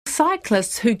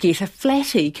Cyclists who get a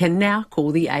flatty can now call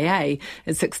the AA.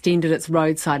 It's extended its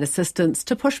roadside assistance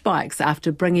to push bikes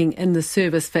after bringing in the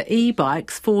service for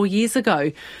e-bikes 4 years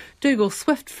ago. Dougal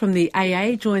Swift from the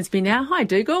AA joins me now. Hi,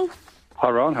 Dougal.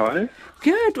 Hi, Ron. How are you?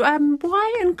 Good.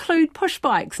 Why include push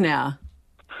bikes now?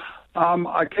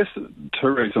 I guess two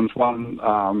reasons.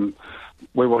 One,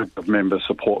 we want to give members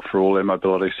support for all their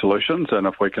mobility solutions, and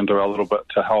if we can do a little bit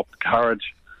to help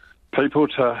encourage people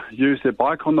to use their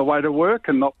bike on the way to work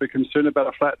and not be concerned about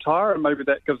a flat tyre, and maybe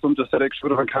that gives them just that extra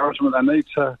bit of encouragement they need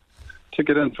to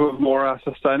get into a more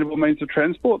sustainable means of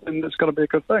transport, then it's got to be a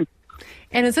good thing.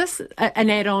 And is this an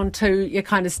add-on to your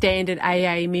kind of standard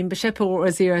AA membership, or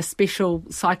is there a special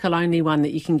cycle-only one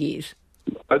that you can get?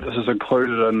 This is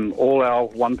included in all our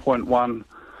 1.1 million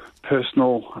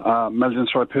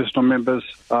personal members'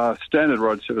 standard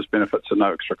road service benefits at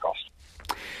no extra cost.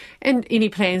 And any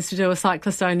plans to do a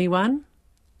cyclist-only one?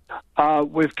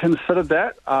 We've considered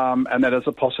that, and that is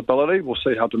a possibility. We'll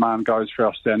see how demand goes for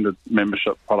our standard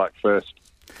membership product first.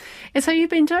 And so you've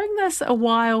been doing this a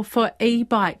while for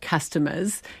e-bike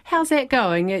customers. How's that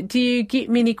going? Do you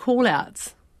get many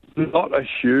call-outs? Not a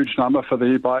huge number for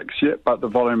the e-bikes yet, but the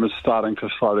volume is starting to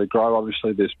slowly grow.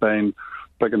 Obviously, there's been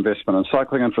big investment in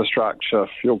cycling infrastructure,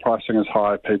 fuel pricing is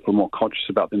high, people are more conscious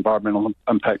about the environmental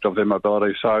impact of their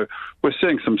mobility. So we're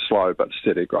seeing some slow but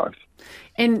steady growth.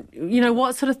 And,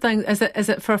 what sort of thing, is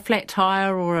it for a flat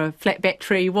tyre or a flat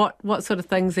battery? What sort of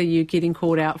things are you getting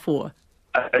called out for?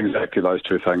 Exactly those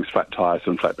two things, flat tyres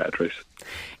and flat batteries.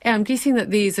 I'm guessing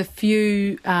that there's a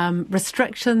few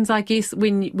restrictions, I guess,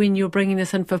 when you're bringing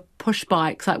this in for push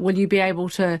bikes. Like, will you be able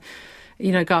to,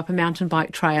 go up a mountain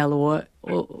bike trail or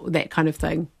that kind of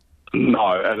thing?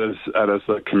 No, it is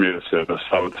a commuter service,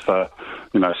 so it's for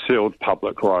sealed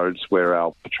public roads where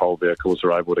our patrol vehicles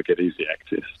are able to get easy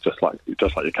access, just like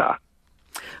your car.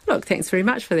 Look, thanks very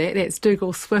much for that. That's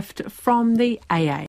Dougal Swift from the AA.